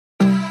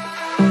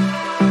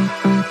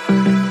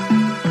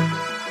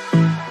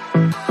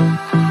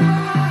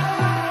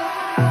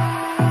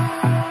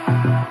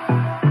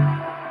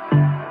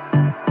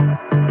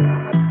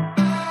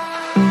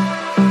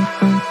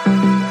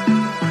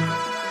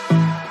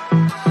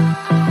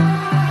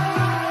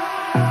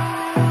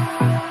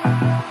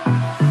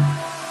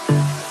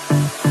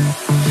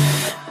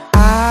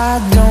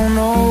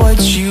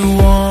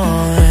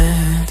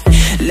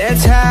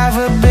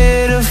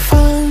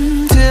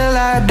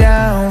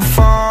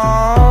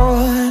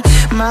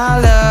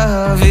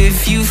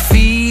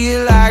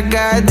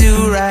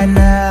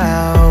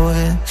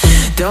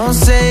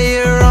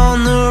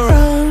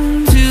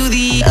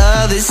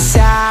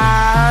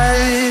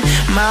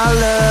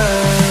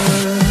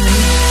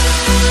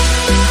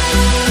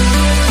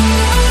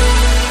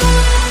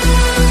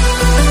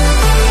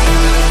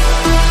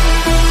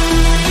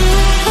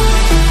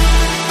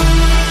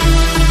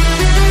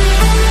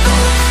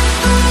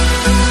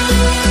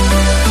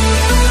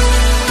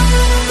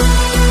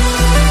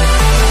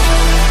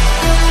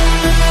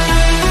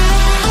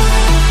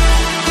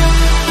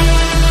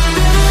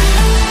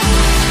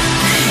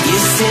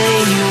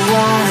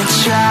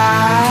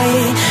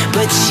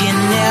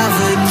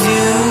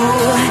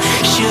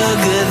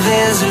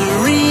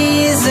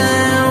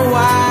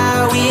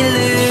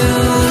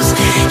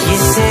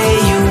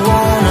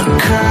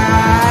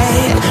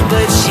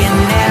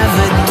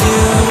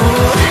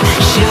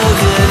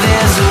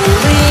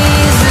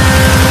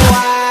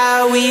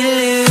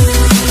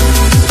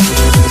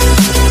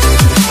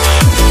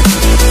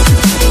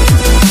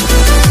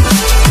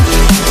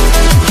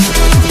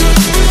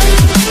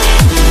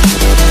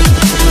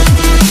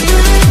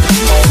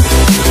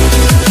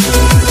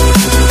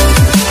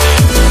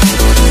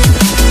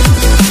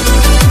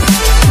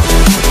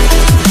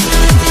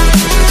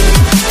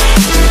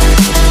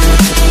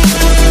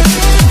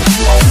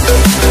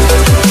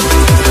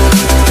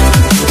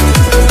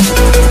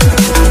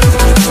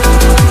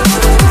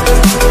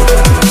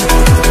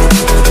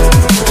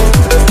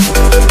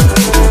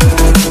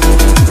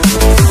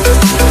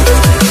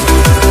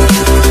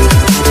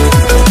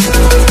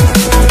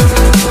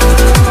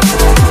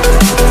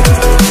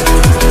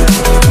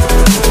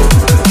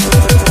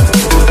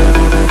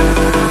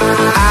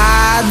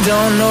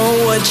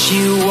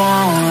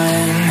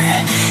on.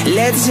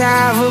 Let's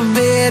have a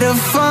bit of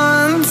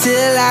fun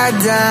till I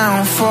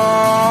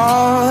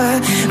downfall.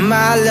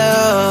 My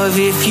love,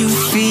 if you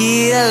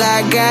feel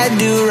like I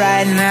do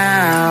right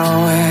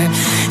now,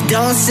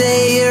 don't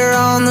say you're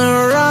on the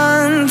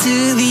run to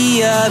the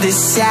other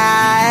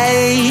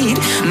side.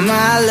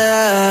 My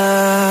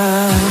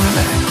love,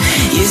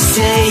 you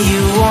say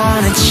you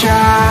wanna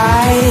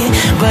try,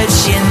 but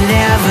you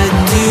never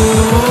do.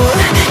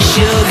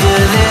 Sugar,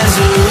 there's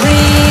a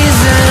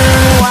reason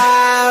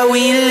why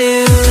we live